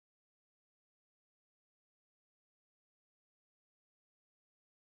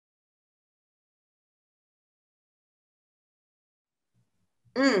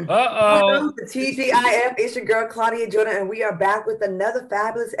Uh-oh. Welcome to TGIF. It's your girl Claudia Jordan, and we are back with another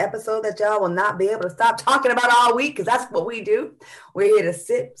fabulous episode that y'all will not be able to stop talking about all week because that's what we do. We're here to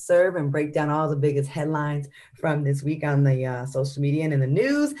sit, serve, and break down all the biggest headlines from this week on the social media and in the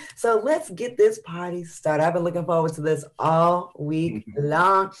news. So let's get this party started. I've been looking forward to this all week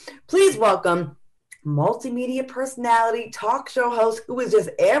long. Please welcome multimedia personality, talk show host who is just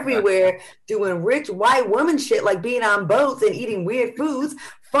everywhere doing rich white woman shit like being on boats and eating weird foods,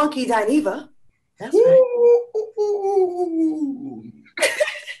 Funky Dineva. That's right.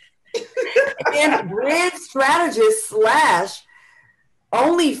 And brand strategist slash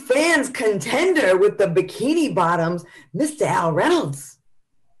OnlyFans contender with the bikini bottoms, Mr. Al Reynolds.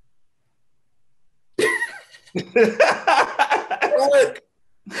 Look.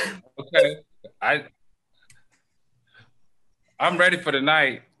 Okay. I I'm ready for the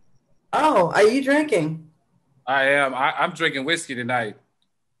night. Oh, are you drinking? I am. I'm drinking whiskey tonight.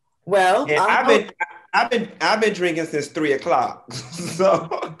 Well, And I've been drinking since 3 o'clock.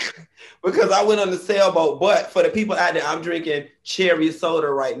 So because I went on the sailboat, but for the people out there, I'm drinking cherry soda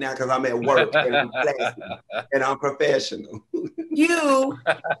right now because I'm at work and I'm classy and I'm professional. you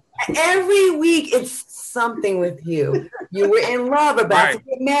every week it's something with you. You were in love, about to Right.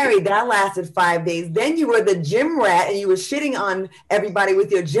 get married. That lasted 5 days. Then you were the gym rat and you were shitting on everybody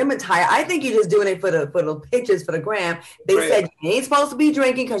with your gym attire. I think you're just doing it for the pictures for the gram. They Right. said you ain't supposed to be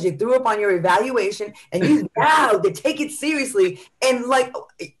drinking because you threw up on your evaluation and you vowed to take it seriously. And like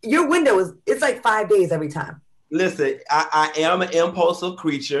your window is it's like 5 days every time. Listen, I am an impulsive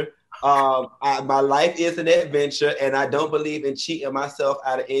creature. My life is an adventure, and I don't believe in cheating myself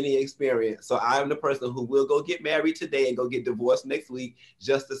out of any experience. So I'm the person who will go get married today and go get divorced next week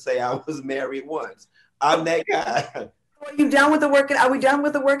just to say I was married once. I'm that guy. Are you done with the workout? Are we done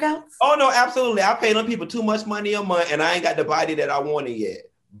with the workouts? Oh no, absolutely. I pay them people too much money a month, and I ain't got the body that I wanted yet.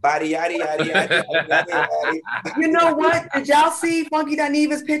 Body yada yada yada yada yada. You know what? Did y'all see Funky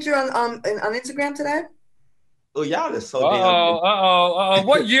Dineva's picture on Instagram today? Oh, y'all is so damn. Uh-oh.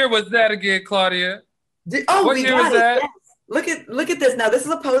 What year was that again, Claudia? Oh, What we year was got it. that? Yes. Look at this. Now, this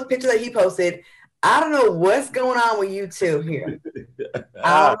is a post picture that he posted. I don't know what's going on with you two here. I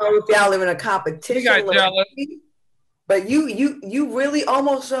Uh, don't know if y'all live in a He competition, got jealous. but you really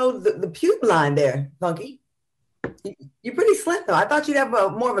almost showed the pube line there, Funky. You're pretty slim though. I thought you'd have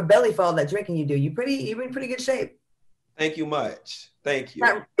more of a belly fall that drinking you do. You're in pretty good shape. Thank you much. Thank you.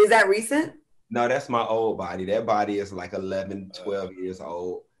 Is that recent? No, that's my old body. That body is like 11, 12 years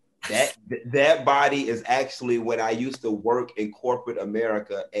old. That body is actually when I used to work in corporate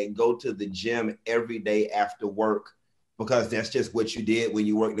America and go to the gym every day after work because that's just what you did when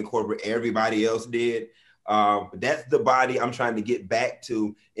you worked in corporate. Everybody else did. That's the body I'm trying to get back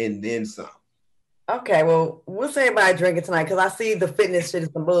to and then some. Okay, well, we'll say about drinking tonight because I see the fitness shit is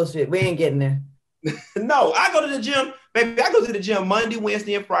some bullshit. We ain't getting there. No, I go to the gym, baby. I go to the gym Monday,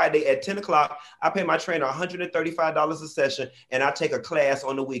 Wednesday, and Friday at 10 o'clock. I pay my trainer $135 a session, and I take a class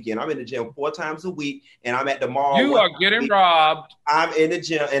on the weekend. I'm in the gym 4 times a week, and I'm at the mall You one are time a getting week. robbed. I'm in the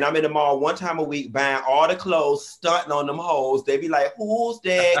gym, and I'm in the mall 1 time a week buying all the clothes, stunting on them hoes. They be like, "Who's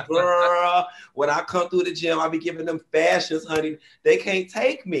that girl?" When I come through the gym, I be giving them fashions, honey. They can't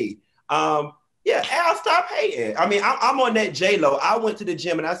take me. Yeah, Al, stop hating. I mean, I'm on that J Lo. I went to the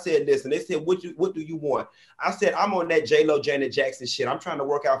gym and I said this, and they said, "What do you want?" I said, "I'm on that J Lo, Janet Jackson shit. I'm trying to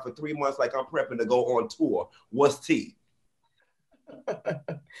work out for 3 months, like I'm prepping to go on tour. What's tea?"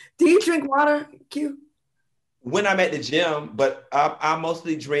 Do you drink water, Q? When I'm at the gym, but I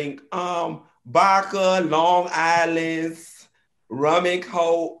mostly drink vodka, Long Island's, rum and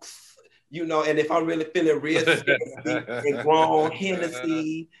cokes, and if I'm really feeling real sexy and grown,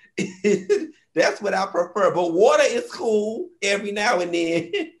 Hennessy. That's what I prefer. But water is cool every now and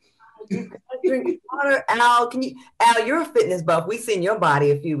then. You drink water, Al. Al? You're a fitness buff. We seen your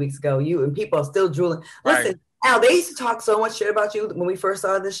body a few weeks ago. You and people are still drooling. Right. Listen, Al. They used to talk so much shit about you when we first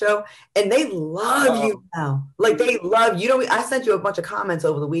started the show, and they love you Uh-oh. now. Like they love you. Know, I sent you a bunch of comments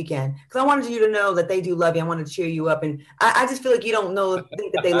over the weekend because I wanted you to know that they do love you. I wanted to cheer you up, and I just feel like you don't know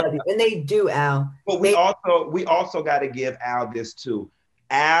think that they love you, and they do, Al. But we They also got to give Al this too.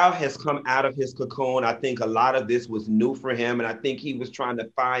 Al has come out of his cocoon. I think a lot of this was new for him, and I think he was trying to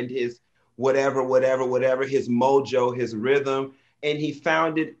find his whatever, his mojo, his rhythm, and he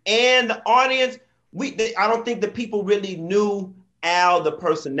found it. And the audience, I don't think the people really knew Al the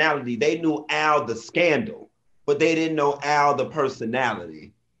personality. They knew Al the scandal, but they didn't know Al the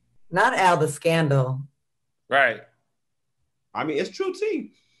personality. not Al the scandal. Right. I mean, it's true,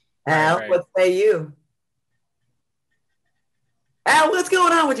 T. Right. Al, Right. what say you? Al, what's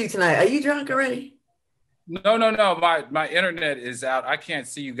going on with you tonight? Are you drunk already? No, no, no. My internet is out. I can't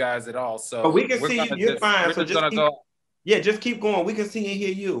see you guys at all. But we So can see you. You're fine. we're So just gonna keep, go. yeah, just keep going. We can see and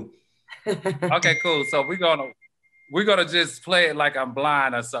hear you. Okay, cool. So we're gonna just play it like I'm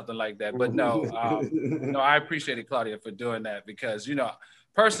blind or something like that. But no, no, I appreciate it, Claudia, for doing that because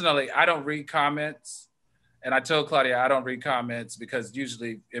personally, I don't read comments, and I told Claudia I don't read comments because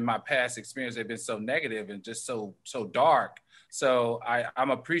usually in my past experience they've been so negative and just so dark. So I'm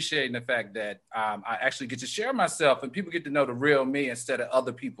appreciating the fact that I actually get to share myself and people get to know the real me instead of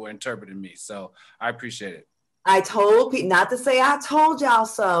other people interpreting me. So I appreciate it. I told people not to say I told y'all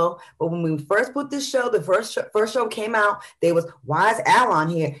so, but when we first put this show, the first show came out, they was why is Al on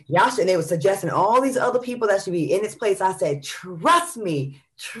here? Y'all should. They were suggesting all these other people that should be in this place. I said, trust me.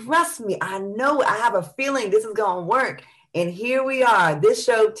 I know. I have a feeling this is gonna work. And here we are. This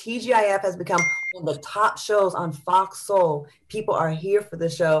show, TGIF, has become one of the top shows on Fox Soul. People are here for the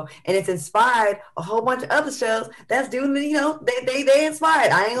show, and it's inspired a whole bunch of other shows that's doing. They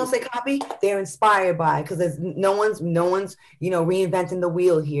inspired. I ain't gonna say copy. They're inspired by because there's no one's reinventing the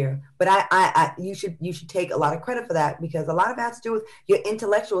wheel here. But you should take a lot of credit for that because a lot of it has to do with your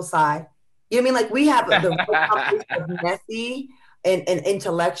intellectual side. You know what I mean? Like we have the real combination of messy and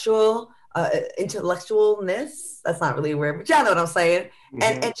intellectualness. That's not really a word, but y'all know what I'm saying.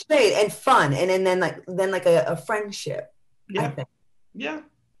 And shade and fun, and then like a friendship. Yeah,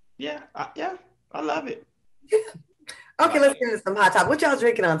 yeah. I love it. Okay, let's get into some hot topic. What y'all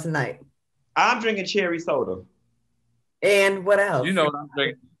drinking on tonight? I'm drinking cherry soda. And what else? You know what I'm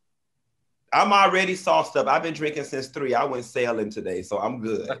drinking. I'm already sauced up. I've been drinking since 3. I went sailing today, so I'm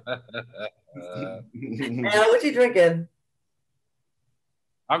good. What you drinking?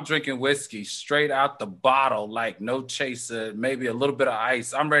 I'm drinking whiskey straight out the bottle, like no chaser, maybe a little bit of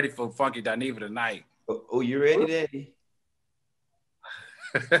ice. I'm ready for Funky Dineva tonight. Oh, you ready, Daddy?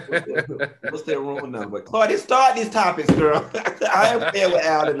 What's that room number? Claudia, start these topics, girl. I am playing with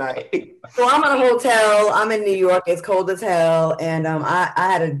Al tonight. So I'm at a hotel. I'm in New York. It's cold as hell, and I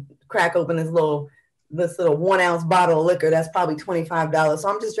had to crack open this little 1 ounce bottle of liquor. That's probably $25. So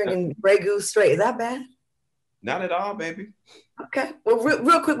I'm just drinking Grey Goose straight. Is that bad? Not at all, baby. Okay. Well,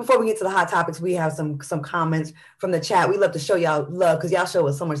 real quick before we get to the hot topics, we have some comments from the chat. We love to show y'all love because y'all show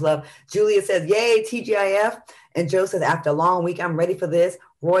us so much love. Julia says, "Yay, TGIF." And Joe says, "After a long week, I'm ready for this."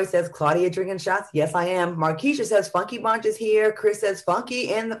 Roy says, "Claudia drinking shots." Yes, I am. Marquisha says, "Funky Bunch is here." Chris says,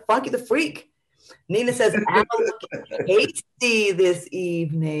 "Funky and Funky the Freak." Nina says, "I'm looking tasty this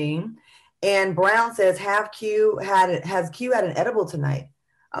evening." And Brown says, has Q had an edible tonight?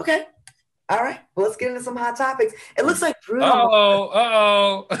 Okay. All right. Well, let's get into some hot topics. It looks like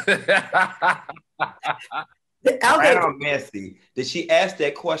Bruno. Okay. I'm messy. Did she ask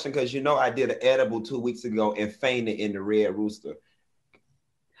that question? Because I did an edible 2 weeks ago and fainted in the Red Rooster.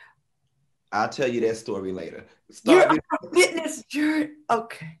 I'll tell you that story later. You're a fitness jerk.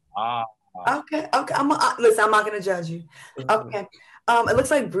 Okay. Okay. Listen, I'm not going to judge you. Okay. It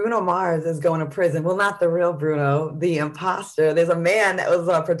looks like Bruno Mars is going to prison. Well, not the real Bruno, the imposter. There's a man that was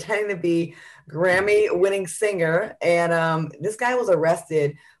pretending to be Grammy-winning singer, and this guy was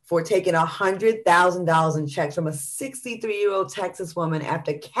arrested for taking $100,000 in checks from a 63-year-old Texas woman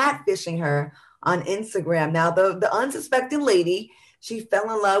after catfishing her on Instagram. Now, the unsuspecting lady, she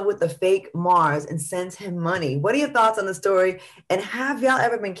fell in love with the fake Mars and sent him money. What are your thoughts on the story? And have y'all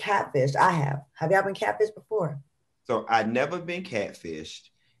ever been catfished? I have. Have y'all been catfished before? So I've never been catfished.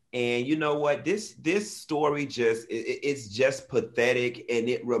 And you know what? This story it's just pathetic. And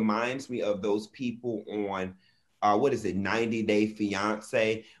it reminds me of those people on, 90 Day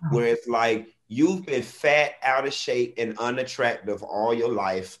Fiance, where it's like you've been fat, out of shape, and unattractive all your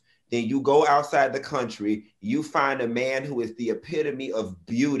life. Then you go outside the country, you find a man who is the epitome of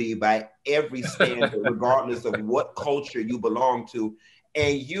beauty by every standard, regardless of what culture you belong to.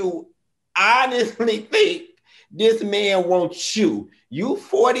 And you honestly think this man wants you. You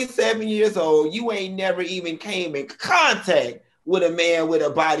 47 years old. You ain't never even came in contact with a man with a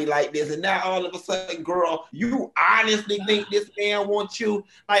body like this. And now all of a sudden, girl, you honestly think this man wants you?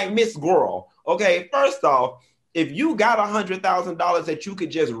 Like, Miss Girl. Okay, first off, if you got $100,000 that you could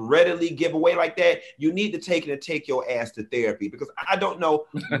just readily give away like that, you need to take your ass to therapy, because I don't know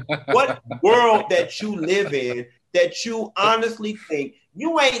what world that you live in that you honestly think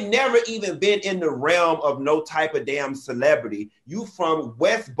you ain't never even been in the realm of no type of damn celebrity. You from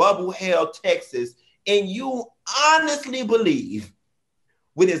West Bubble Hell, Texas, and you honestly believe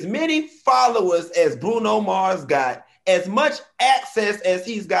with as many followers as Bruno Mars got, as much access as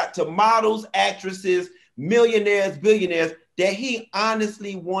he's got to models, actresses, millionaires, billionaires, that he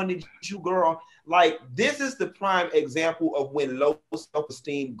honestly wanted you, girl. Like, this is the prime example of when low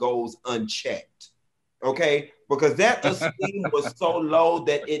self-esteem goes unchecked. Okay, because that esteem was so low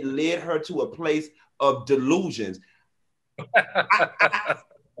that it led her to a place of delusions.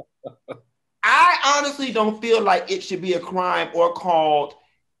 I honestly don't feel like it should be a crime or called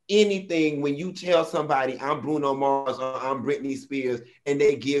anything when you tell somebody I'm Bruno Mars or I'm Britney Spears and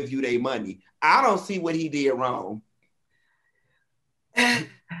they give you their money. I don't see what he did wrong.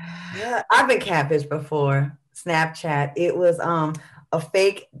 I've been catfished before. Snapchat. It was a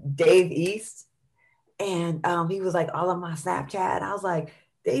fake Dave East. And he was like all on my Snapchat. I was like,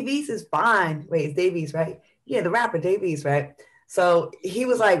 Dave East is fine. Wait, it's Dave East, right? Yeah, the rapper Dave East, right? So he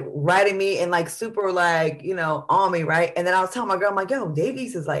was like writing me and like super like, on me, right? And then I was telling my girl, I'm like, yo, Dave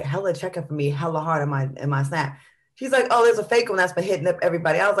East is like hella checking for me hella hard in my Snap. She's like, oh, there's a fake one that's been hitting up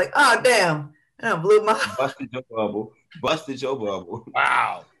everybody. I was like, oh, damn. And I blew my Busted your bubble. Busted your bubble.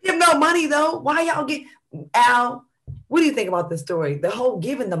 Wow. Give no money though. Why y'all get Al? What do you think about this story? The whole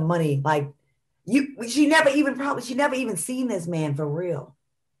giving the money, like she never even seen this man for real.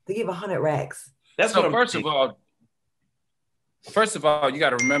 To give 100 racks. That's so. First of all, you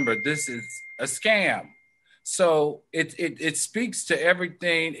got to remember this is a scam. So it speaks to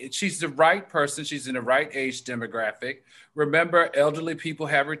everything. She's the right person. She's in the right age demographic. Remember, elderly people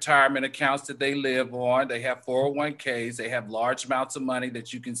have retirement accounts that they live on. They have 401ks. They have large amounts of money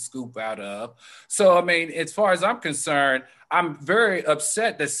that you can scoop out of. So, I mean, as far as I'm concerned, I'm very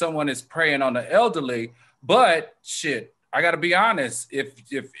upset that someone is preying on the elderly. But shit, I got to be honest.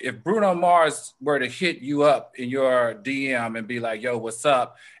 If Bruno Mars were to hit you up in your DM and be like, yo, what's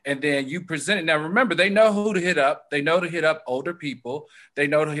up? And then you present it. Now, remember, they know who to hit up. They know to hit up older people. They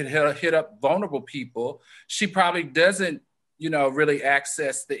know to hit up vulnerable people. She probably doesn't, really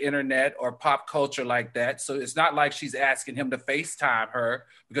access the internet or pop culture like that. So it's not like she's asking him to FaceTime her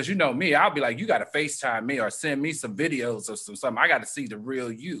because me, I'll be like, you got to FaceTime me or send me some videos or something. I got to see the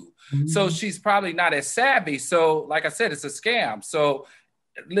real you. Mm-hmm. So she's probably not as savvy. So like I said, it's a scam. So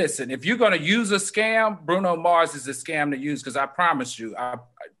listen, if you're going to use a scam, Bruno Mars is a scam to use because I promise you,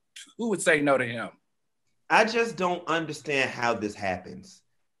 who would say no to him? I just don't understand how this happens.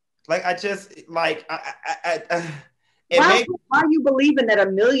 Like, why are you believing that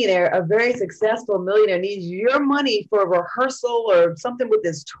a millionaire, a very successful millionaire, needs your money for a rehearsal or something with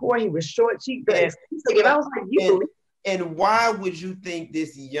this tour? He was short, cheap. I was like, and why would you think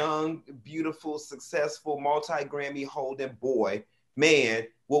this young, beautiful, successful, multi-Grammy holding man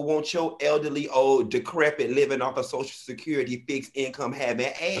will want your elderly, old, decrepit, living off of Social Security, fixed income having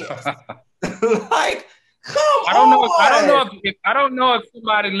ass? Like, I don't know if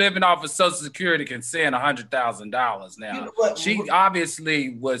somebody living off of Social Security can send $100,000 now. She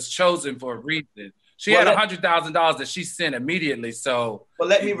obviously was chosen for a reason. She had $100,000 that she sent immediately. So,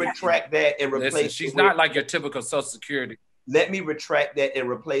 let me retract that and replace. She's not like your typical Social Security. Let me retract that and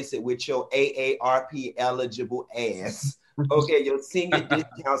replace it with your AARP eligible ass. Okay, your senior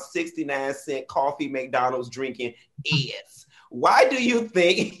discount 69-cent coffee McDonald's drinking ass. Why do you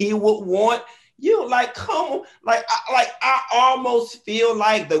think he would want? You like, come on, I almost feel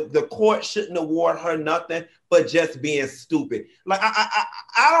like the court shouldn't award her nothing but just being stupid. Like, I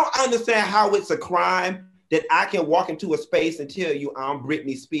don't understand how it's a crime that I can walk into a space and tell you I'm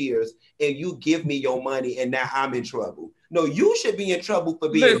Britney Spears and you give me your money and now I'm in trouble. No, you should be in trouble for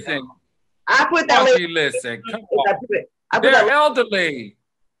being. Listen, I put that. Listen, come on. They're elderly.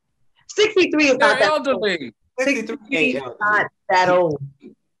 63 is not that elderly. 63 is not that old.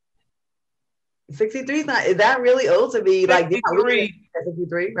 63 is not. Is that really old to be 63,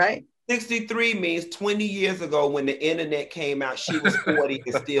 63, right? 63 means 20 years ago when the internet came out, she was 40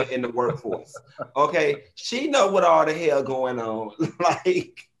 and still in the workforce. Okay, she know what all the hell going on.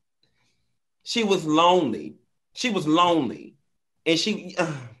 Like, she was lonely. And she.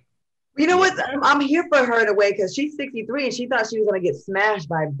 You know what? I'm here for her in a way because she's 63 and she thought she was going to get smashed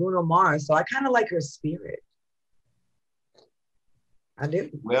by Bruno Mars. So I kind of like her spirit. I do.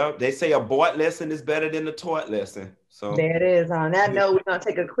 Well, they say a board lesson is better than a taught lesson. So there it is. On that note, we're going to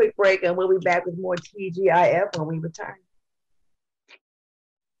take a quick break and we'll be back with more TGIF when we return.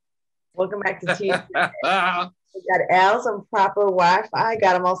 Welcome back to TGIF. We got Al some proper Wi-Fi.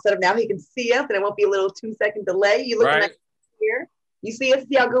 Got him all set up now. He can see us and it won't be a little 2-second delay. You looking at here? You see us?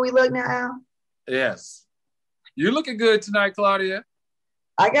 See how good we look now, Al? Yes. You're looking good tonight, Claudia.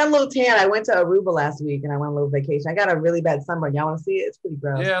 I got a little tan. I went to Aruba last week and I went on a little vacation. I got a really bad sunburn. Y'all want to see it? It's pretty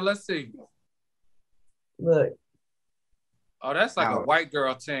gross. Yeah, let's see. Look. Oh, that's like a white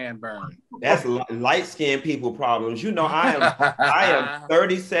girl tan burn. That's light-skinned people problems. I am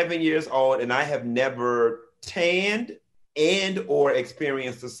 37 years old and I have never tanned and or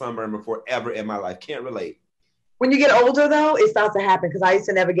experienced a sunburn before ever in my life. Can't relate. When you get older, though, it starts to happen because I used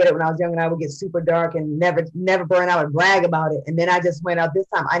to never get it when I was young, and I would get super dark and never burn out and brag about it. And then I just went out this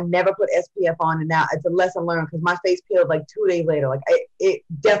time. I never put SPF on, and now it's a lesson learned because my face peeled like 2 days later. Like it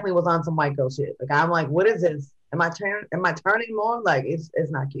definitely was on some white girl shit. Like I'm like, what is this? Am I turning more? Like it's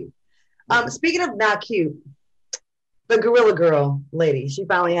not cute. Speaking of not cute, the Gorilla Girl lady, she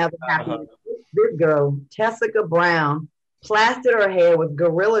finally has a happy. This girl, Tessica Brown, plastered her hair with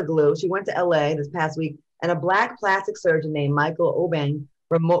Gorilla Glue. She went to LA this past week. And a Black plastic surgeon named Michael Obeng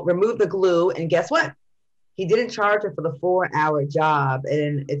removed the glue. And guess what? He didn't charge her for the 4-hour job.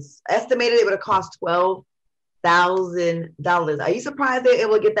 And it's estimated it would have cost $12,000. Are you surprised they're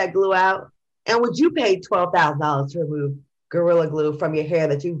able to get that glue out? And would you pay $12,000 to remove Gorilla Glue from your hair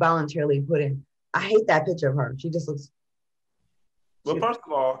that you voluntarily put in? I hate that picture of her. She just looks... Well, first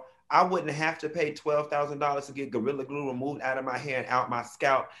of all, I wouldn't have to pay $12,000 to get Gorilla Glue removed out of my hair and out my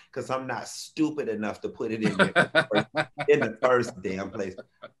scalp because I'm not stupid enough to put it in there in the first damn place.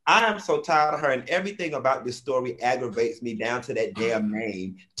 I am so tired of her, and everything about this story aggravates me down to that damn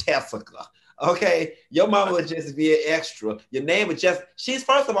name, Tessica. Okay, your mama would just be an extra. Your name would she's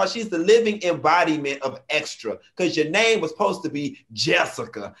the living embodiment of extra because your name was supposed to be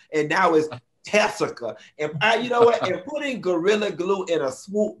Jessica, and now it's Tessica. And you know what? And putting Gorilla Glue in a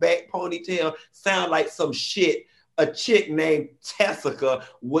swoop back ponytail sound like some shit a chick named Tessica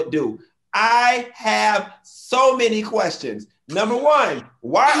would do. I have so many questions. Number one,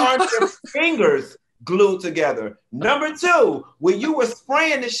 why aren't your fingers glued together? Number two, when you were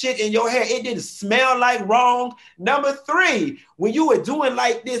spraying the shit in your hair, it didn't smell like wrong. Number three, when you were doing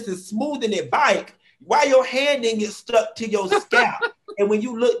like this and smoothing it back, why your hand didn't get stuck to your scalp? And when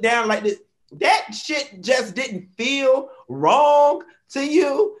you look down like this, that shit just didn't feel wrong to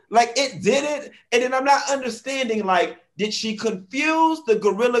you. Like it didn't. And then I'm not understanding, like, did she confuse the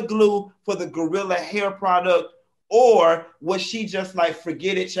Gorilla Glue for the Gorilla hair product? Or was she just like,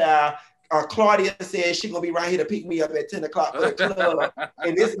 forget it, child? Claudia said she gonna be right here to pick me up at 10 o'clock for the club.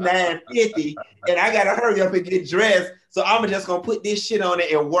 And it's 9:50 and I gotta hurry up and get dressed. So I'm just gonna put this shit on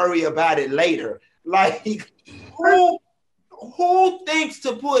it and worry about it later. Like who thinks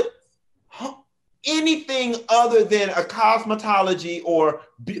to put anything other than a cosmetology or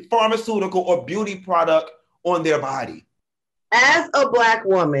pharmaceutical or beauty product on their body? As a Black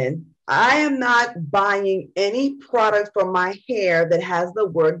woman, I am not buying any product for my hair that has the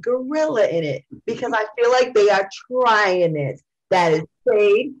word gorilla in it because I feel like they are trying it. That is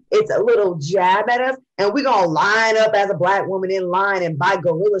shade. It's a little jab at us, and we're gonna line up as a Black woman in line and buy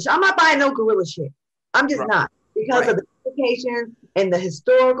gorilla shit. I'm not buying no gorilla shit. I'm just not, because of the implications and the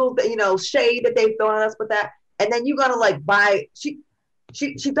historical, shade that they've thrown at us with that. And then you're gonna like buy. She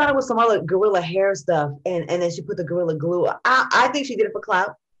thought it was some other gorilla hair stuff, and then she put the Gorilla Glue. I think she did it for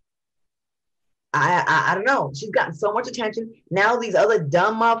clout. I don't know. She's gotten so much attention. Now these other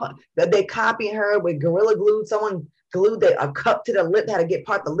dumb motherfuckers, they copying her with Gorilla Glue. Someone glued a cup to the lip, had to get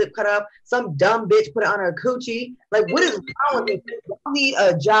part of the lip cut up. Some dumb bitch put it on her coochie. Like, what is wrong with you? You don't need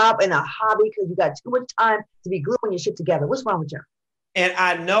a job and a hobby because you got too much time to be gluing your shit together. What's wrong with you? And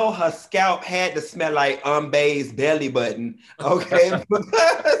I know her scalp had to smell like unbathed belly button, okay?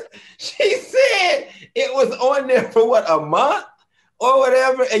 Because she said it was on there for what, a month or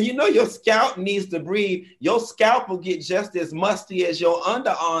whatever? And your scalp needs to breathe. Your scalp will get just as musty as your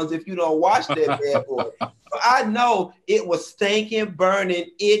underarms if you don't wash that bad boy. So I know it was stinking, burning,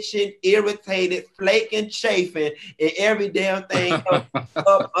 itching, irritated, flaking, chafing, and every damn thing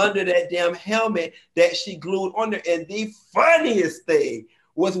up under that damn helmet that she glued on there. And the funniest thing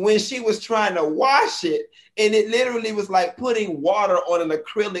was when she was trying to wash it, and it literally was like putting water on an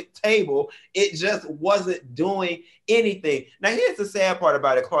acrylic table. It just wasn't doing anything. Now, here's the sad part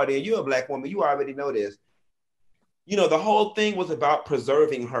about it, Claudia. You're a Black woman. You already know this. The whole thing was about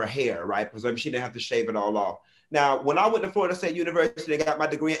preserving her hair, right? She didn't have to shave it all off. Now, when I went to Florida State University and got my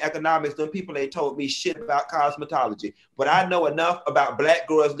degree in economics, them people ain't told me shit about cosmetology. But I know enough about Black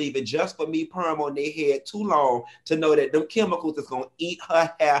girls leaving just for me perm on their head too long to know that them chemicals is going to eat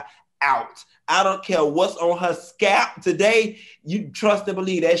her hair out. I don't care what's on her scalp today. You trust and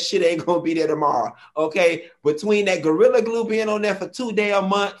believe that shit ain't going to be there tomorrow, okay? Between that Gorilla Glue being on there for 2 damn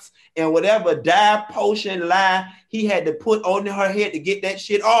months and whatever dye potion lie he had to put on her head to get that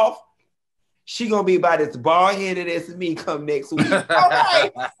shit off, she gonna be about as bald-headed as me come next week. All right.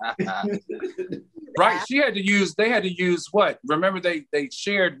 Right. They had to use what? Remember they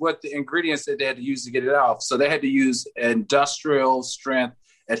shared what the ingredients that they had to use to get it off. So they had to use industrial strength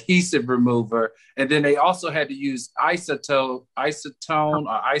adhesive remover. And then they also had to use acetone,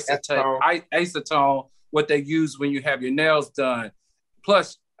 what they use when you have your nails done.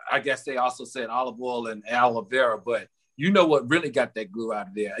 Plus, I guess they also said olive oil and aloe vera, but you know what really got that glue out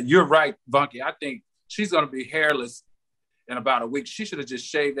of there? You're right, Vunky. I think she's going to be hairless in about a week. She should have just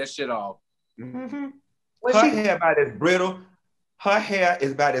shaved that shit off. Mm-hmm. Her hair about as brittle. Her hair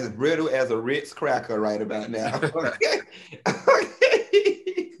is about as brittle as a Ritz cracker right about now.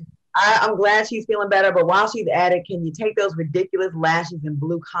 I'm glad she's feeling better, but while she's at it, can you take those ridiculous lashes and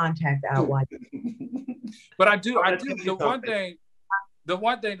blue contact out? But I do. The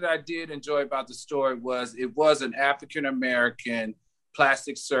one thing that I did enjoy about the story was it was an African-American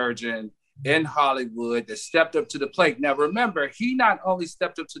plastic surgeon in Hollywood that stepped up to the plate. Now, remember, he not only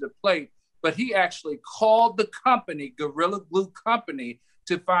stepped up to the plate, but he actually called the company, Gorilla Glue Company,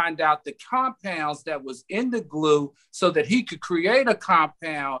 to find out the compounds that was in the glue so that he could create a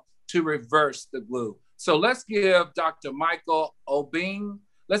compound to reverse the glue. So let's give Dr. Michael Obing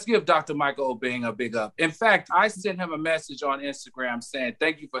a big up. In fact, I sent him a message on Instagram saying,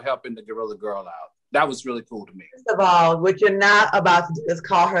 thank you for helping the Gorilla Girl out. That was really cool to me. First of all, what you're not about to do is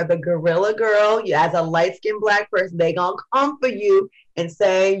call her the Gorilla Girl. You, as a light-skinned Black person, they gonna come for you and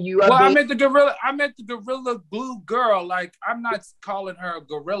say you are. Well, I meant the Gorilla Glue Girl. Like, I'm not calling her a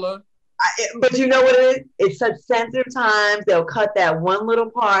gorilla. But you know what it is? It's such sensitive times. They'll cut that one little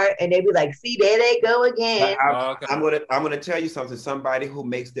part and they'll be like, see, there they go again. I'm gonna tell you something. Somebody who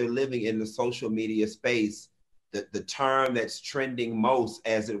makes their living in the social media space, the term that's trending most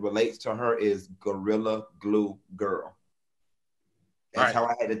as it relates to her is Gorilla Glue Girl. That's how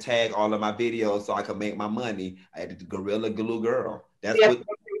I had to tag all of my videos so I could make my money. I had to Gorilla Glue Girl. That's what you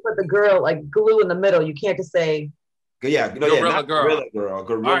put the girl, like glue in the middle. You can't just say Gorilla Girl.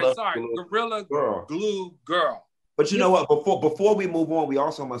 Gorilla Glue Girl. But you know what? Before we move on, we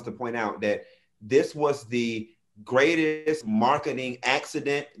also must point out that this was the greatest marketing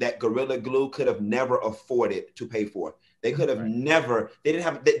accident that Gorilla Glue could have never afforded to pay for. They could have never. They didn't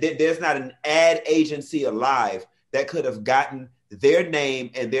have. There's not an ad agency alive that could have gotten their name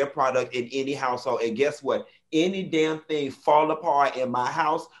and their product in any household. And guess what? Any damn thing fall apart in my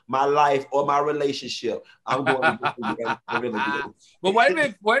house, my life, or my relationship, I'm going to Gorilla Glue. But wait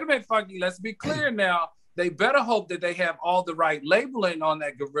a minute, Funky. Let's be clear now. They better hope that they have all the right labeling on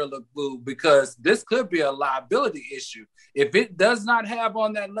that Gorilla Glue, because this could be a liability issue. If it does not have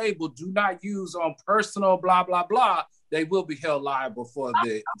on that label, do not use on personal, blah, blah, blah, they will be held liable for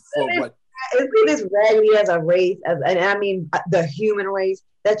what. Isn't this raggedy as a race, and I mean the human race,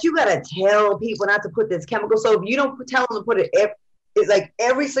 that you gotta tell people not to put this chemical? So if you don't tell them to put it, it's like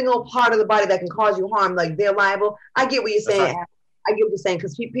every single part of the body that can cause you harm, like they're liable. I get what you're saying. Right. I get what you're saying,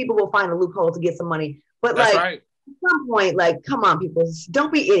 because people will find a loophole to get some money. But at some point, like, come on, people,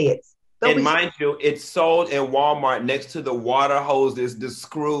 don't be idiots. Mind you, it's sold in Walmart next to the water hoses, the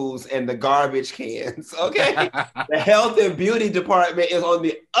screws, and the garbage cans. Okay, the health and beauty department is on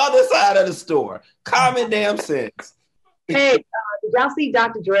the other side of the store. Common damn sense. Hey, did y'all see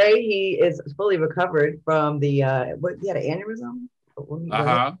Dr. Dre? He is fully recovered from the he had an aneurysm.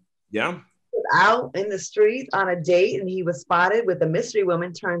 Yeah. Out in the streets on a date, and he was spotted with a mystery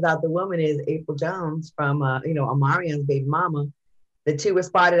woman. Turns out the woman is April Jones from Omarion's baby mama. The two were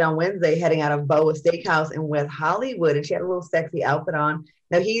spotted on Wednesday heading out of Boa Steakhouse in West Hollywood, and she had a little sexy outfit on.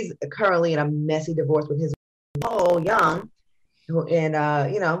 Now he's currently in a messy divorce with his young. And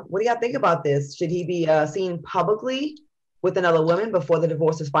what do y'all think about this? Should he be seen publicly with another woman before the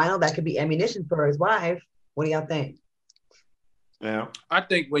divorce is final? That could be ammunition for his wife. What do y'all think? Yeah, I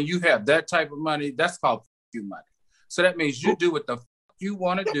think when you have that type of money, that's called you money. So that means you do what the you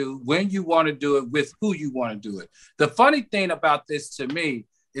want to do, when you want to do it, with who you want to do it. The funny thing about this to me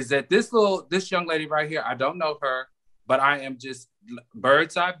is that this young lady right here, I don't know her, but I am just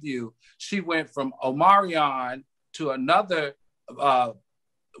bird's eye view. She went from Omarion to another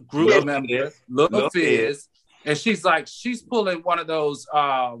group of members, Little Fizz, and she's pulling one of those.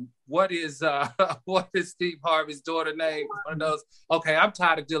 What is Steve Harvey's daughter name? One of those. Okay, I'm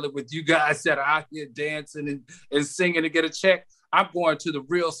tired of dealing with you guys that are out here dancing and singing to get a check. I'm going to the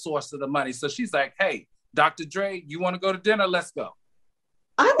real source of the money. So she's like, hey, Dr. Dre, you want to go to dinner? Let's go.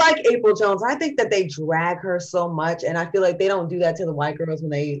 I like April Jones. I think that they drag her so much, and I feel like they don't do that to the white girls when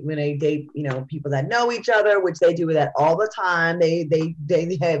they date, people that know each other, which they do that all the time. They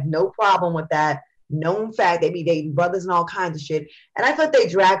have no problem with that. Known fact, they be dating brothers and all kinds of shit. And I feel like they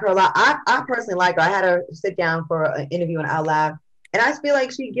drag her a lot. I personally like her. I had her sit down for an interview on Out Loud, and I feel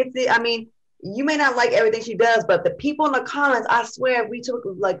like she gets it. I mean, you may not like everything she does, but the people in the comments, I swear, if we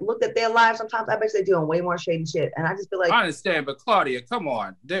looked at their lives, sometimes I bet they're doing way more shady shit. And I just feel like, I understand, but Claudia, come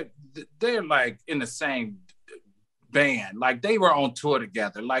on, they're like in the same band, like they were on tour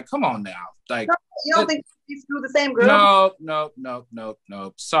together. Like, come on now, like you don't think He screwed the same girl?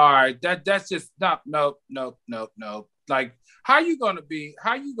 No. Sorry. That's just no. Like, how you gonna be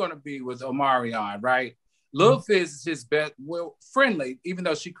with Omarion, right? Lil Fizz is his best, friendly, even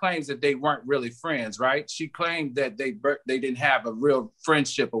though she claims that they weren't really friends, right? She claimed that they didn't have a real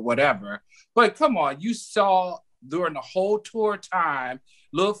friendship or whatever. But come on, you saw during the whole tour time,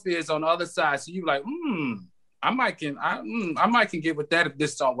 Lil Fizz on the other side, so you like, I might can get with that if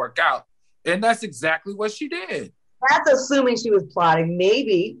this don't work out. And that's exactly what she did. That's assuming she was plotting.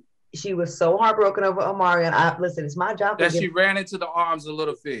 Maybe she was so heartbroken over Omarion. Listen, it's my job. That she ran into the arms of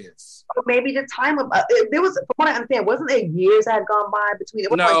Little Fizz. Maybe the time of there was, from what I understand, wasn't there years that had gone by between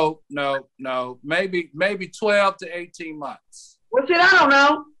it? No. Maybe 12 to 18 months. Well, shit, I don't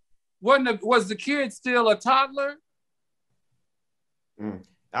know. Was the kid still a toddler? I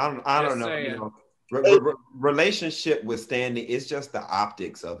don't know. You know, relationship withstanding, it's just the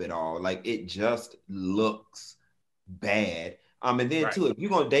optics of it all. Like, it just looks bad. And then too, if you're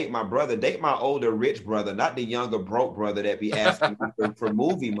gonna date my brother, date my older rich brother, not the younger broke brother that be asking for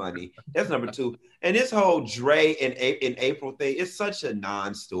movie money. That's number two. And this whole Dre and April thing is such a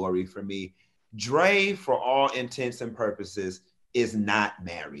non-story for me. Dre, for all intents and purposes, is not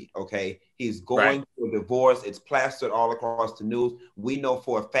married. Okay, he's going through a divorce. It's plastered all across the news. We know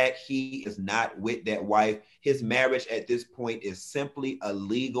for a fact he is not with that wife. His marriage at this point is simply a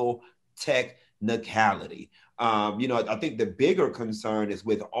legal technicality. I think the bigger concern is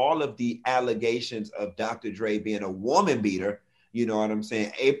with all of the allegations of Dr. Dre being a woman beater. You know what I'm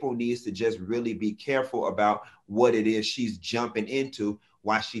saying? April needs to just really be careful about what it is she's jumping into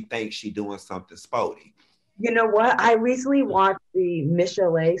while she thinks she's doing something spotty. You know what? I recently watched the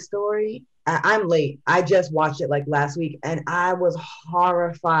Michelet story. I'm late. I just watched it like last week, and I was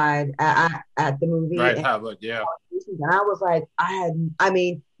horrified at the movie. Right, and, yeah. And I was like,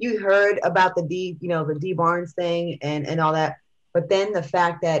 you heard about the D Barnes thing and all that, but then the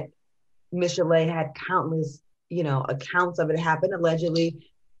fact that Michelet had countless, accounts of it happen allegedly,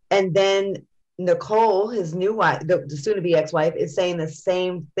 and then Nicole, his new wife, the soon-to-be ex-wife, is saying the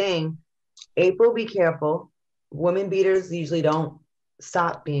same thing. April, be careful. Women beaters usually don't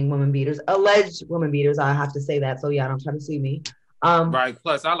stop being women beaters. Alleged women beaters, I have to say that. So yeah, don't try to sue me. Right.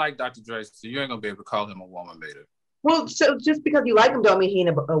 Plus, I like Dr. Dre, so you ain't gonna be able to call him a woman beater. Well, so just because you like him don't mean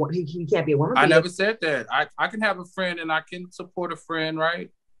he can't be a woman beater. I never said that. I can have a friend and I can support a friend, right?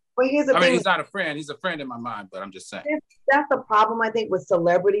 But here's the thing. He's not a friend. He's a friend in my mind, but I'm just saying. That's the problem, I think, with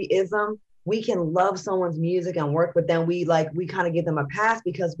celebrityism. We can love someone's music and work, but then we kind of give them a pass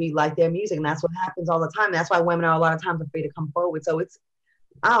because we like their music, and that's what happens all the time. That's why women are a lot of times afraid to come forward. So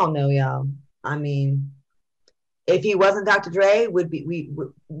I don't know, y'all. I mean, if he wasn't Dr. Dre, would we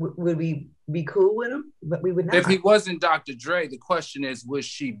be cool with him? But we would not. If he wasn't Dr. Dre, the question is, would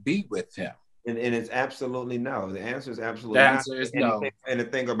she be with him? And it's absolutely no. The answer is absolutely no. The answer is no. And the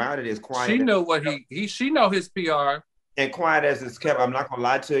thing about it is, quiet. She know what she know his PR. And quiet as it's kept, I'm not gonna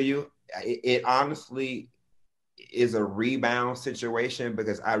lie to you. It honestly is a rebound situation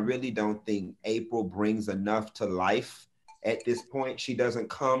because I really don't think April brings enough to life at this point. She doesn't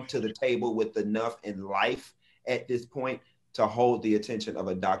come to the table with enough in life at this point to hold the attention of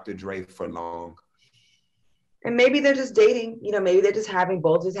a Dr. Dre for long. And maybe they're just dating, maybe they're just having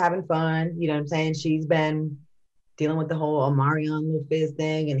fun. You know what I'm saying? She's been dealing with the whole Omarion Lil Fizz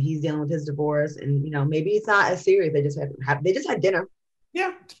thing and he's dealing with his divorce. And, maybe it's not as serious. They just had dinner.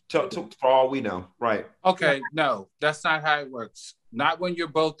 Yeah, for all we know, right? Okay, no, that's not how it works. Not when you're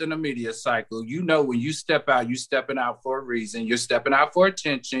both in a media cycle. When you step out, you're stepping out for a reason. You're stepping out for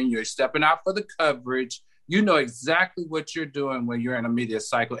attention. You're stepping out for the coverage. You know exactly what you're doing when you're in a media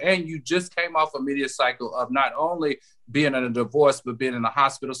cycle. And you just came off a media cycle of not only being in a divorce, but being in a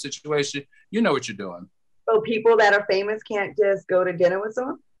hospital situation. You know what you're doing. So people that are famous can't just go to dinner with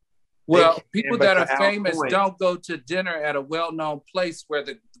someone? Well, people that are famous don't go to dinner at a well-known place where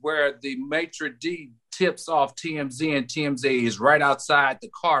the maitre d' tips off TMZ and TMZ is right outside the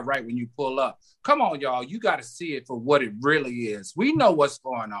car right when you pull up. Come on, y'all. You got to see it for what it really is. We know what's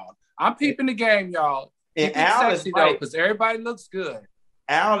going on. I'm peeping the game, y'all. And Al is right because everybody looks good.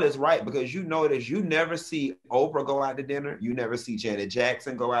 Al is right because you notice you never see Oprah go out to dinner. You never see Janet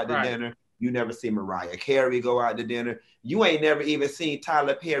Jackson go out to dinner. You never see Mariah Carey go out to dinner. You ain't never even seen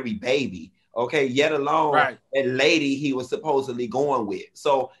Tyler Perry baby, okay? Yet alone that lady he was supposedly going with.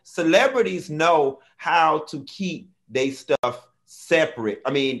 So celebrities know how to keep their stuff separate.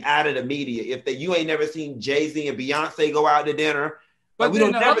 I mean, out of the media. You ain't never seen Jay-Z and Beyonce go out to dinner. But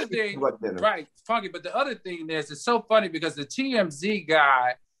then the other thing, right, Funky, but the other thing is, it's so funny because the TMZ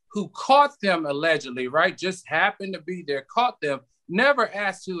guy who caught them allegedly, right, just happened to be there, caught them. never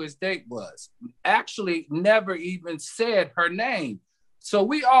asked who his date was, actually never even said her name. So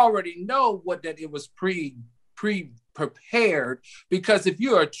we already know that it was prepared, because if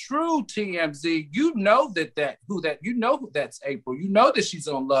you're a true TMZ, you know who that's April. You know that she's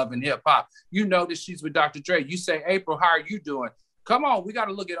on Love and Hip Hop. You know that she's with Dr. Dre. You say, April, how are you doing? Come on, we got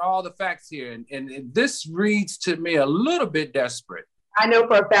to look at all the facts here. And this reads to me a little bit desperate. I know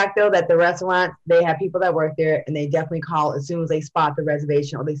for a fact, though, that the restaurant, they have people that work there, and they definitely call as soon as they spot the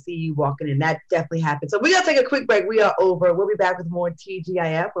reservation or they see you walking in. That definitely happens. So we got to take a quick break. We are over. We'll be back with more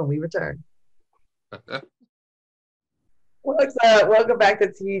TGIF when we return. Welcome back to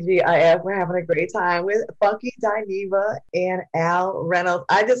TGIF. We're having a great time with Funky Dineva and Al Reynolds.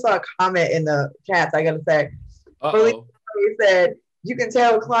 I just saw a comment in the chats, I got to say. He said, you can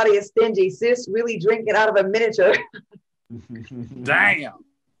tell Claudia's stingy. Sis really drinking out of a miniature. Damn.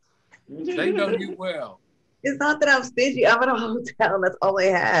 They know you well. It's not that I'm stingy. I'm in a hotel and that's all I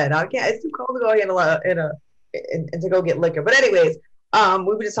had. I can't. It's too cold to go and to go get liquor. But anyways, we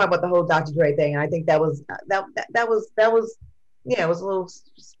were just talking about the whole Dr. Dre thing, and I think that was it was a little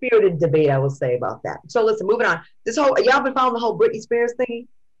spirited debate, I would say, about that. So listen, moving on. Y'all been following the whole Britney Spears thing?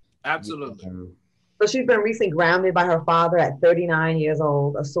 Absolutely. So she's been recently grounded by her father at 39 years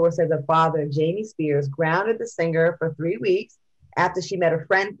old. A source says her father, Jamie Spears, grounded the singer for 3 weeks after she met a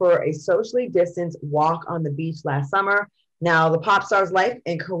friend for a socially distanced walk on the beach last summer. Now, the pop star's life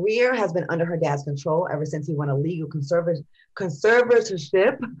and career has been under her dad's control ever since he won a legal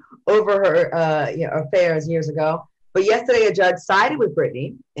conservatorship over her affairs years ago. But yesterday, a judge sided with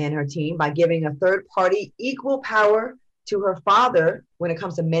Britney and her team by giving a third party equal power to her father when it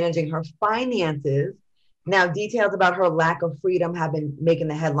comes to managing her finances. Now, details about her lack of freedom have been making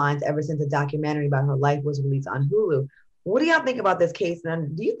the headlines ever since a documentary about her life was released on Hulu. What do y'all think about this case?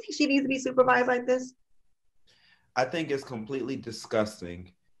 And do you think she needs to be supervised like this? I think it's completely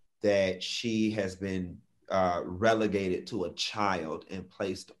disgusting that she has been relegated to a child and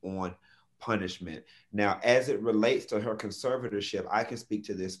placed on punishment. Now, as it relates to her conservatorship, I can speak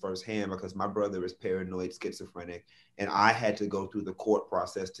to this firsthand because my brother is paranoid schizophrenic, and I had to go through the court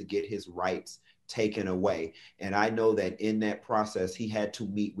process to get his rights taken away. And I know that in that process, he had to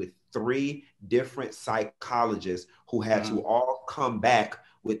meet with 3 different psychologists who had to all come back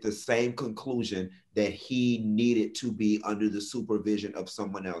with the same conclusion that he needed to be under the supervision of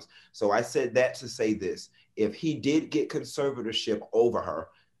someone else. So I said that to say this: if he did get conservatorship over her,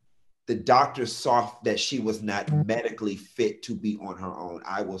 the doctor saw that she was not medically fit to be on her own.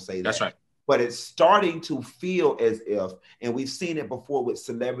 I will say that. That's right. But it's starting to feel as if, and we've seen it before with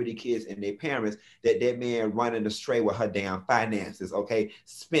celebrity kids and their parents, that man running astray with her damn finances, okay?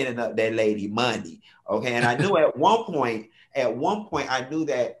 Spending up that lady money, okay? And I knew at one point, I knew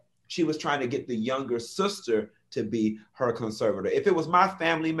that she was trying to get the younger sister to be her conservator. If it was my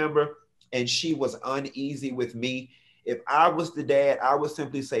family member and she was uneasy with me, if I was the dad, I would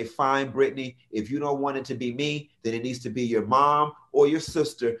simply say, fine, Britney, if you don't want it to be me, then it needs to be your mom or your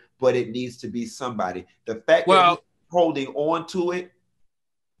sister, but it needs to be somebody. The fact that he's holding on to it,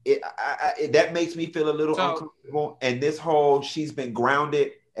 that makes me feel a little uncomfortable. And this whole, she's been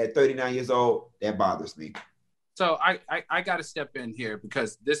grounded at 39 years old, that bothers me. So I got to step in here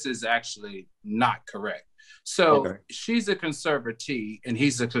because this is actually not correct. So she's a conservatee and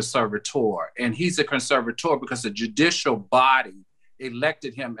he's a conservator, and he's a conservator because the judicial body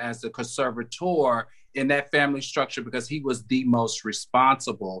elected him as the conservator in that family structure because he was the most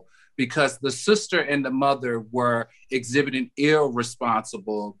responsible, because the sister and the mother were exhibiting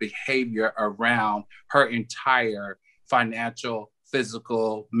irresponsible behavior around her entire financial,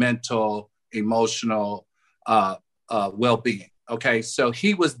 physical, mental, emotional well-being. Okay, so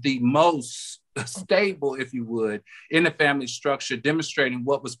he was the most stable, if you would, in the family structure, demonstrating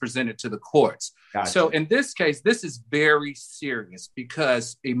what was presented to the courts. Gotcha. So in this case, this is very serious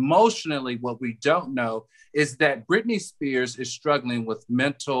because emotionally, what we don't know is that Britney Spears is struggling with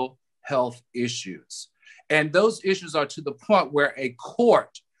mental health issues. And those issues are to the point where a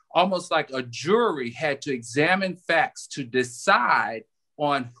court, almost like a jury, had to examine facts to decide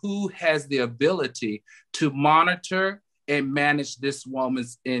on who has the ability to monitor and manage this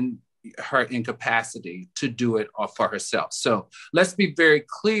woman's her incapacity to do it for herself. So let's be very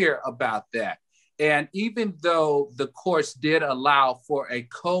clear about that. And even though the courts did allow for a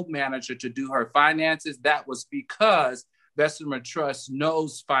co-manager to do her finances, that was because Bessemer Trust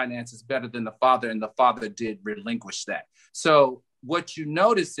knows finances better than the father, and the father did relinquish that. So what you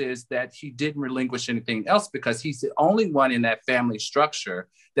notice is that he didn't relinquish anything else because he's the only one in that family structure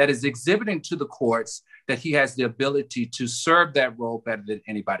that is exhibiting to the courts that he has the ability to serve that role better than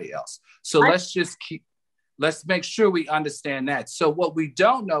anybody else. So let's just Let's make sure we understand that. So what we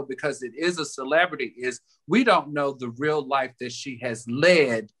don't know, because it is a celebrity, is we don't know the real life that she has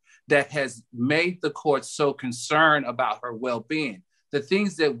led that has made the court so concerned about her well-being. The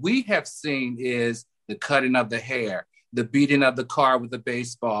things that we have seen is the cutting of the hair, the beating of the car with a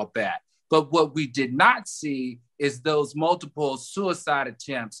baseball bat. But what we did not see is those multiple suicide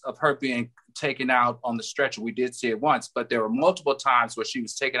attempts of her being taken out on the stretcher. We did see it once, but there were multiple times where she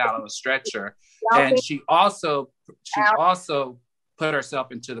was taken out on the stretcher. And she also put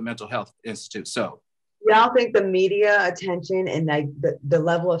herself into the mental health institute. So y'all think the media attention and like the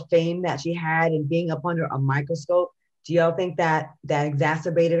level of fame that she had and being up under a microscope, do y'all think that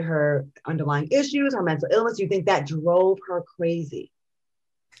exacerbated her underlying issues, her mental illness? Do you think that drove her crazy?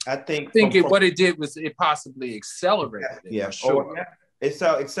 I think what it did was it possibly accelerated it. Yeah, for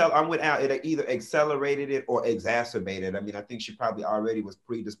sure. I'm with Al. It either accelerated it or exacerbated. I mean, I think she probably already was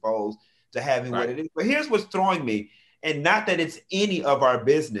predisposed to having what it is. But here's what's throwing me, and not that it's any of our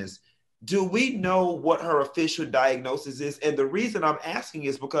business. Do we know what her official diagnosis is? And the reason I'm asking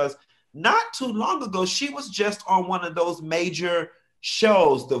is because not too long ago, she was just on one of those major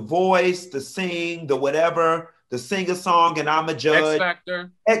shows, The Voice, The Sing, the whatever, the Sing-a-Song, and I'm a Judge. X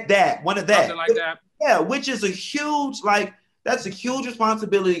Factor. At that, one of that. Something like that. Yeah, which is a huge, that's a huge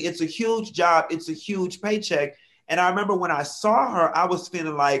responsibility. It's a huge job. It's a huge paycheck. And I remember when I saw her, I was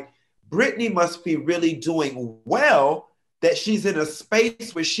feeling like Britney must be really doing well, that she's in a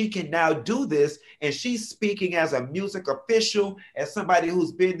space where she can now do this. And she's speaking as a music official, as somebody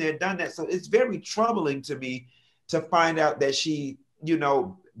who's been there, done that. So it's very troubling to me to find out that she,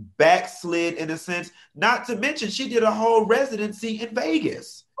 backslid in a sense, not to mention she did a whole residency in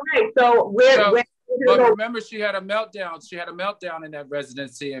Vegas. Right. So but remember, she had a meltdown. She had a meltdown in that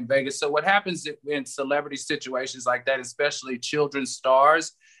residency in Vegas. So what happens in celebrity situations like that, especially children's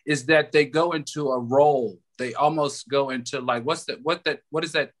stars, is that they go into a role. They almost go into like, what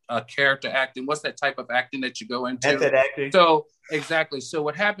is that character acting? What's that type of acting that you go into? Method acting. So exactly. So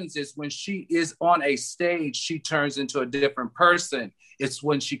what happens is when she is on a stage, she turns into a different person. It's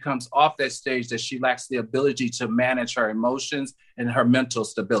when she comes off that stage that she lacks the ability to manage her emotions and her mental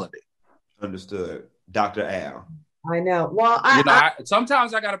stability. Understood. Dr. Al. I know. Well,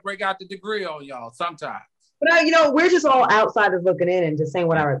 sometimes I got to break out the degree on y'all sometimes. But, we're just all outsiders looking in and just saying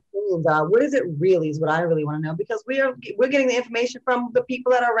what our opinions are. What is it really is what I really want to know, because we're getting the information from the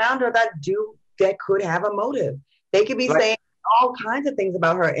people that are around her that could have a motive. They could be saying all kinds of things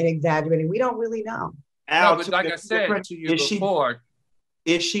about her and exaggerating. We don't really know. Al, but like I said to you before.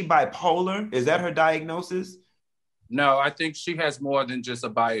 Is she bipolar? Is that her diagnosis? No, I think she has more than just a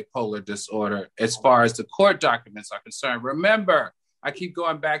bipolar disorder as far as the court documents are concerned. Remember, I keep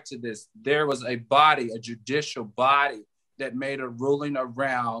going back to this. There was a judicial body that made a ruling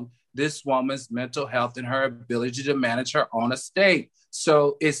around this woman's mental health and her ability to manage her own estate.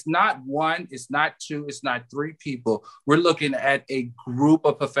 So it's not one, it's not two, it's not three people. We're looking at a group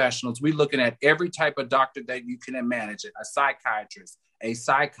of professionals. We're looking at every type of doctor that you can imagine, a psychiatrist, a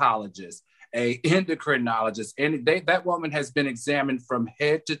psychologist, a endocrinologist, and that woman has been examined from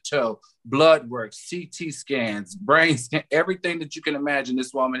head to toe, blood work, CT scans, brain scan, everything that you can imagine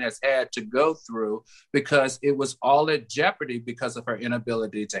this woman has had to go through, because it was all at jeopardy because of her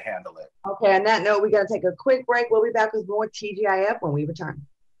inability to handle it. Okay, on that note, we got to take a quick break. We'll be back with more TGIF when we return.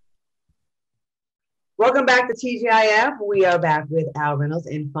 Welcome back to TGIF. We are back with Al Reynolds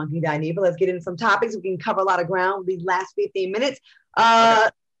and Funky Dineva. Let's get into some topics. We can cover a lot of ground these last 15 minutes. Okay.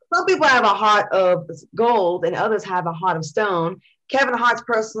 Some people have a heart of gold and others have a heart of stone. Kevin Hart's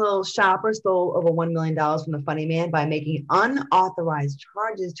personal shopper stole over $1 million from the funny man by making unauthorized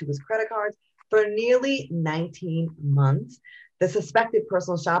charges to his credit cards for nearly 19 months. The suspected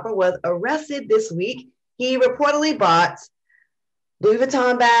personal shopper was arrested this week. He reportedly bought Louis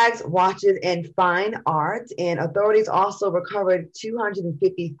Vuitton bags, watches, and fine art. And authorities also recovered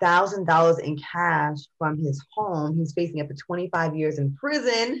 $250,000 in cash from his home. He's facing up to 25 years in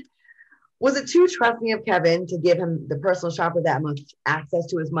prison. Was it too trusting of Kevin to give him, the personal shopper, that much access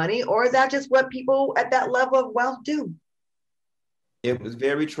to his money? Or is that just what people at that level of wealth do? It was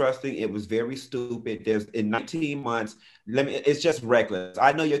very trusting. It was very stupid. In 19 months, it's just reckless.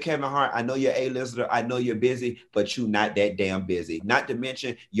 I know you're Kevin Hart. I know you're A-lister. I know you're busy, but you're not that damn busy. Not to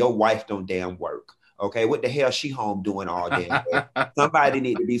mention your wife don't damn work. Okay, what the hell she home doing all day? Somebody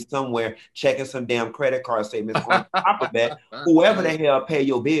need to be somewhere checking some damn credit card statements. On top of that, whoever the hell pay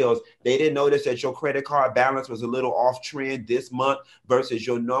your bills, they didn't notice that your credit card balance was a little off trend this month versus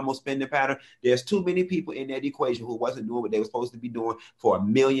your normal spending pattern. There's too many people in that equation who wasn't doing what they were supposed to be doing for $1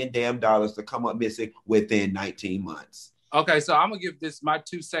 million to come up missing within 19 months. Okay, so I'm gonna give this my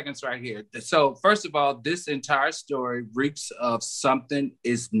 2 seconds right here. So first of all, this entire story reeks of something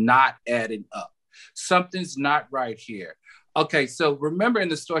is not adding up. Something's not right here. Okay, so remember in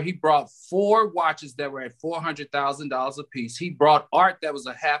the store, he brought 4 watches that were at $400,000 a piece. He brought art that was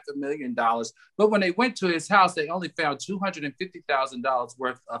 $500,000. But when they went to his house, they only found $250,000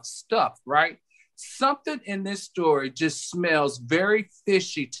 worth of stuff, right? Something in this story just smells very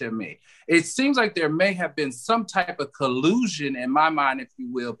fishy to me. It seems like there may have been some type of collusion in my mind, if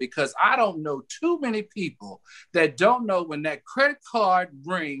you will, because I don't know too many people that don't know when that credit card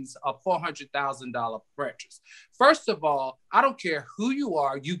rings a $400,000 purchase. First of all, I don't care who you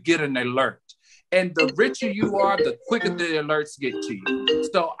are, you get an alert. And the richer you are, the quicker the alerts get to you.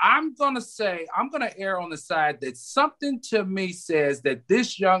 So I'm going to err on the side that something to me says that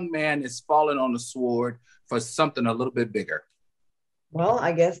this young man is falling on the sword for something a little bit bigger. Well,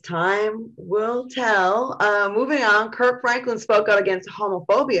 I guess time will tell. Moving on, Kirk Franklin spoke out against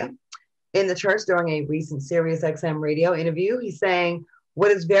homophobia in the church during a recent Sirius XM radio interview. He's saying,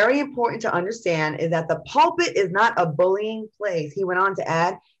 what is very important to understand is that the pulpit is not a bullying place. He went on to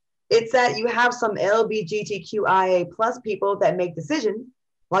add, it's that you have some LGBTQIA plus people that make decisions.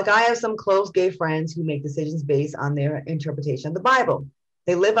 Like I have some close gay friends who make decisions based on their interpretation of the Bible.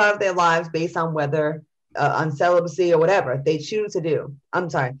 They live out their lives based on whether on celibacy or whatever they choose to do. I'm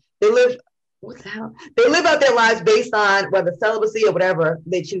sorry. They live out their lives based on whether celibacy or whatever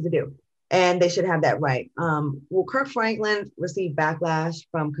they choose to do. And they should have that right. Will Kirk Franklin receive backlash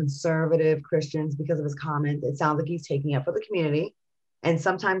from conservative Christians because of his comment? It sounds like he's taking up for the community. And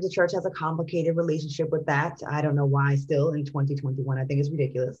sometimes the church has a complicated relationship with that. I don't know why still in 2021. I think it's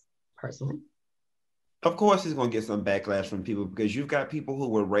ridiculous, personally. Of course, he's going to get some backlash from people because you've got people who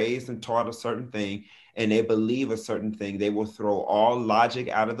were raised and taught a certain thing and they believe a certain thing. They will throw all logic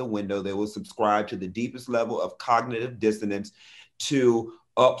out of the window. They will subscribe to the deepest level of cognitive dissonance to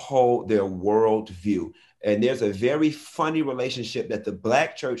uphold their worldview. And there's a very funny relationship that the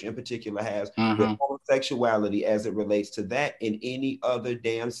Black church in particular has with homosexuality as it relates to that and any other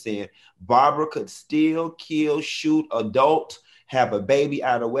damn sin. Barbara could steal, kill, shoot, adult, have a baby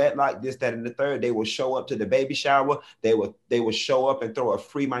out of wedlock, this, that, and the third. They will show up to the baby shower. They will show up and throw a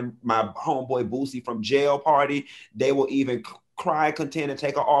free my homeboy Boosie from jail party. They will even cry, contend, and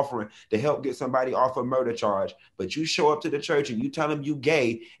take an offering to help get somebody off a murder charge. But you show up to the church and you tell them you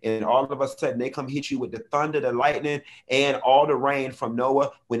gay, and all of a sudden they come hit you with the thunder, the lightning, and all the rain from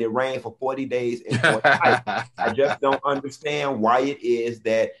Noah when it rained for 40 days and 40 nights. I just don't understand why it is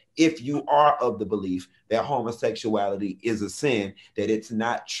that if you are of the belief that homosexuality is a sin, that it's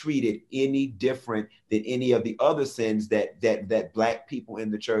not treated any different than any of the other sins that Black people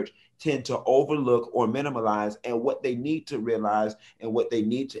in the church tend to overlook or minimize. And what they need to realize and what they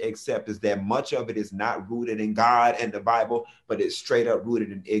need to accept is that much of it is not rooted in God and the Bible, but it's straight up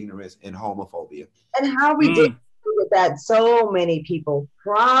rooted in ignorance and homophobia. And how we did with that, so many people,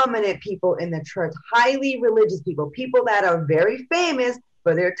 prominent people in the church, highly religious people, people that are very famous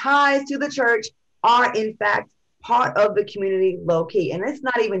for their ties to the church, are in fact part of the community low key. And it's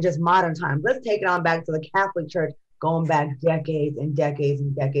not even just modern times. Let's take it on back to the Catholic Church, going back decades and decades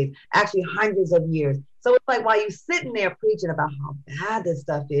and decades, actually hundreds of years. So it's like while you're sitting there preaching about how bad this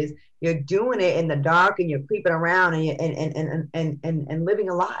stuff is, you're doing it in the dark and you're creeping around and living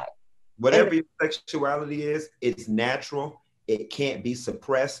a lie. Whatever your sexuality is, it's natural. It can't be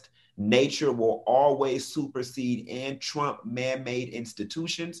suppressed. Nature will always supersede and trump man-made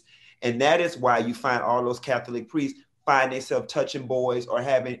institutions. And that is why you find all those Catholic priests find themselves touching boys or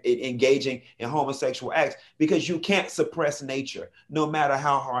engaging in homosexual acts, because you can't suppress nature no matter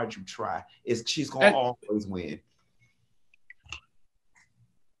how hard you try. She's going to always win.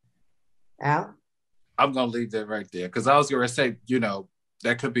 Al? I'm going to leave that right there because I was going to say,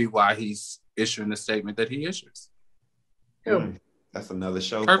 that could be why he's issuing the statement that he issues. That's another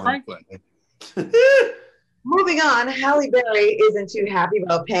show. Kirk Franklin. Moving on, Halle Berry isn't too happy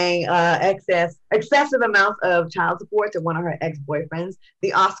about paying excessive amounts of child support to one of her ex-boyfriends.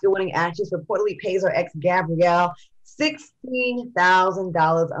 The Oscar-winning actress reportedly pays her ex Gabrielle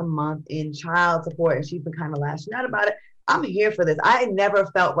 $16,000 a month in child support, and she's been kind of lashing out about it. I'm here for this. I never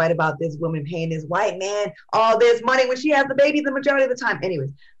felt right about this woman paying this white man all this money when she has the baby the majority of the time.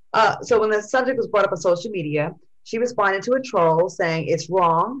 Anyways, so when the subject was brought up on social media, she responded to a troll saying it's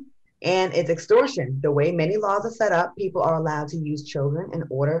wrong and it's extortion. The way many laws are set up, people are allowed to use children in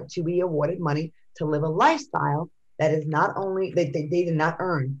order to be awarded money to live a lifestyle that is not only they did not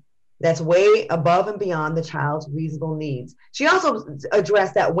earn. That's way above and beyond the child's reasonable needs. She also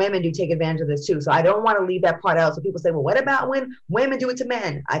addressed that women do take advantage of this too. So I don't want to leave that part out. So people say, well, what about when women do it to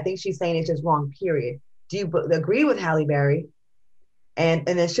men? I think she's saying it's just wrong, period. Do you agree with Halle Berry? And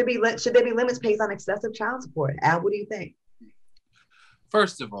then should there be limits placed on excessive child support? Al, what do you think?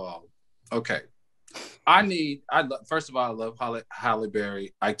 First of all, okay. First of all, I love Halle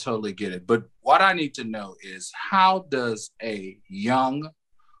Berry. I totally get it. But what I need to know is, how does a young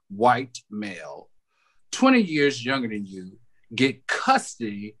white male, 20 years younger than you, get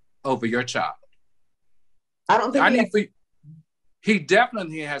custody over your child? I don't think he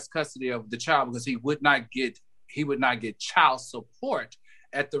definitely has custody of the child, because he would not get child support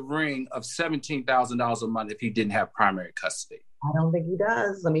at the ring of $17,000 a month if he didn't have primary custody. I don't think he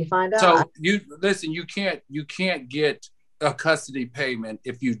does. Let me find out. So you can't get a custody payment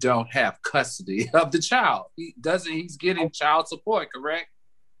if you don't have custody of the child. He's getting child support, correct?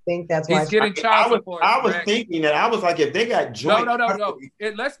 I think that's why he's getting child support. I was thinking that. I was like, if they got joint. No.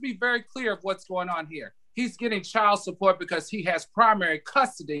 Let's be very clear of what's going on here. He's getting child support because he has primary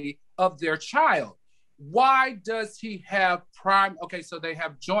custody of their child. Why does he have Okay, so they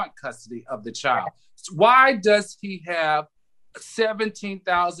have joint custody of the child. Why does he have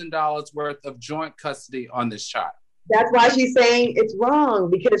 $17,000 worth of joint custody on this child? That's why she's saying it's wrong,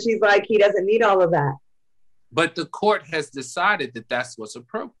 because she's like, he doesn't need all of that. But the court has decided that that's what's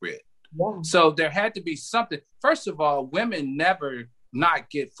appropriate. Yeah. So there had to be something. First of all, women never not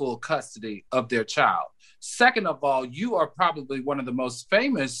get full custody of their child. Second of all, you are probably one of the most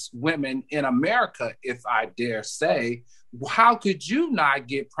famous women in America, if I dare say. How could you not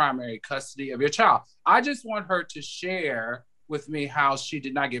get primary custody of your child? I just want her to share with me how she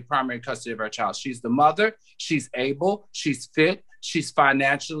did not get primary custody of her child. She's the mother. She's able. She's fit. She's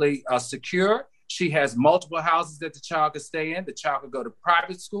financially secure. She has multiple houses that the child could stay in. The child could go to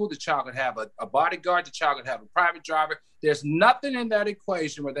private school. The child could have a bodyguard. The child could have a private driver. There's nothing in that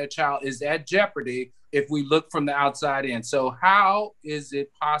equation where that child is at jeopardy if we look from the outside in. So how is it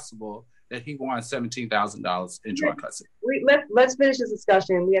possible that he won $17,000 in joint custody? Let's finish this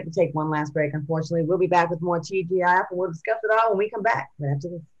discussion. We have to take one last break, unfortunately. We'll be back with more TGIF, and we'll discuss it all when we come back. Right after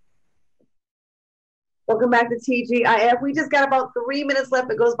this. Welcome back to TGIF. We just got about 3 minutes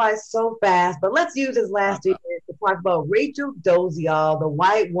left. It goes by so fast, but let's use this last 2 minutes to talk about Rachel Dolezal, the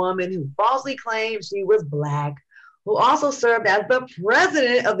white woman who falsely claimed she was Black, who also served as the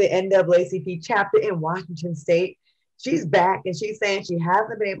president of the NAACP chapter in Washington State. She's back, and she's saying she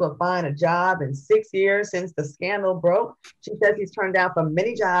hasn't been able to find a job in 6 years since the scandal broke. She says she's turned down for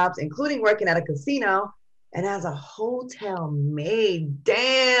many jobs, including working at a casino and as a hotel maid.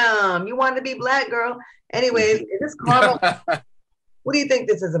 Damn, you wanted to be Black, girl. Anyways, is this karma? What do you think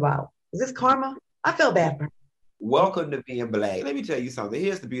this is about? Is this karma? I feel bad for her. Welcome to being Black. Let me tell you something.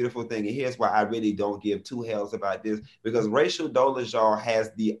 Here's the beautiful thing, and here's why I really don't give two hells about this, because Rachel Dolezal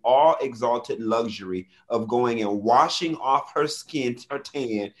has the all-exalted luxury of going and washing off her skin, her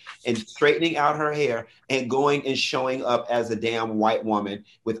tan, and straightening out her hair, and going and showing up as a damn white woman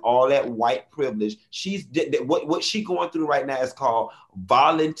with all that white privilege. What she's going through right now is called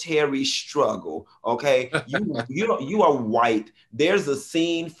voluntary struggle. Okay, you are white. There's a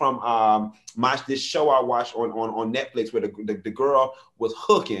scene from this show I watched on Netflix where the girl was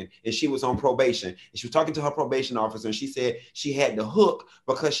hooking and she was on probation, and she was talking to her probation officer, and she said she had to hook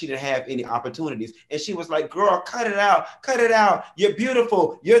because she didn't have any opportunities, and she was like, girl, cut it out, you're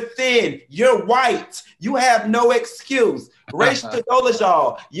beautiful, you're thin, you're white, you have no excuse. Rachel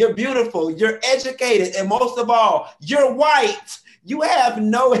Dolezal, you're beautiful, you're educated, and most of all, you're white. You have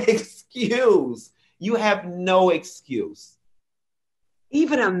no excuse. You have no excuse.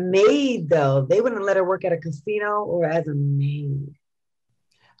 Even a maid, though, they wouldn't let her work at a casino or as a maid.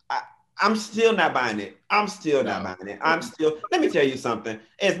 I'm still not buying it. Let me tell you something.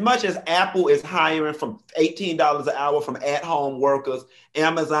 As much as Apple is hiring from $18 an hour from at-home workers,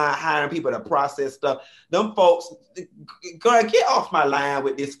 Amazon hiring people to process stuff, them folks, girl, get off my line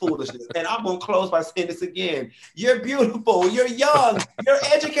with this foolishness. And I'm going to close by saying this again. You're beautiful. You're young. You're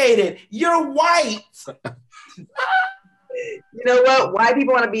educated. You're white. You know what? White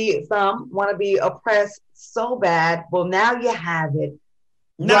people want to be oppressed so bad. Well, now you have it.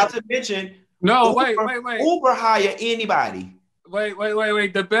 Not to mention, wait. Uber hire anybody.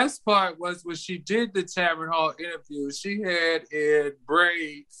 Wait. The best part was when she did the Tavern Hall interview, she had in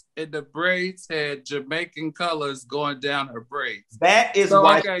braids, and the braids had Jamaican colors going down her braids. That is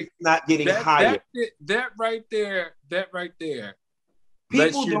why she's not getting hired. That right there.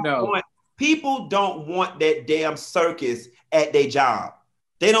 People don't want that damn circus at their job.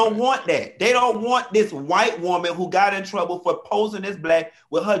 They don't want that. They don't want this white woman who got in trouble for posing as Black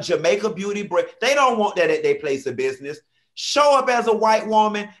with her Jamaica beauty braid. They don't want that at their place of business. Show up as a white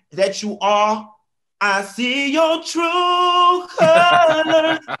woman that you are I see your true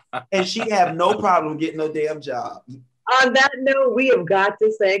colors. And she have no problem getting no damn job. On that note, we have got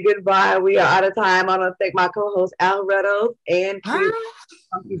to say goodbye. We are out of time. I want to thank my co-host Alvaredo and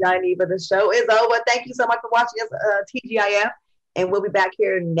Dineva. The show is over. Thank you so much for watching us, TGIF. And we'll be back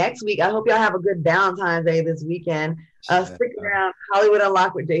here next week. I hope y'all have a good Valentine's Day this weekend. Stick around. Hollywood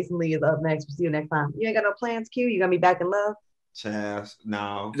Unlocked with Jason Lee is up next. We'll see you next time. You ain't got no plans, Q? You gonna be back in love? Chaz,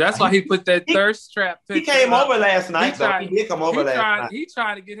 no. That's why he put that thirst trap. He came over last night. He did come over last night. He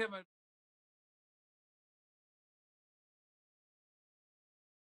trying to get him a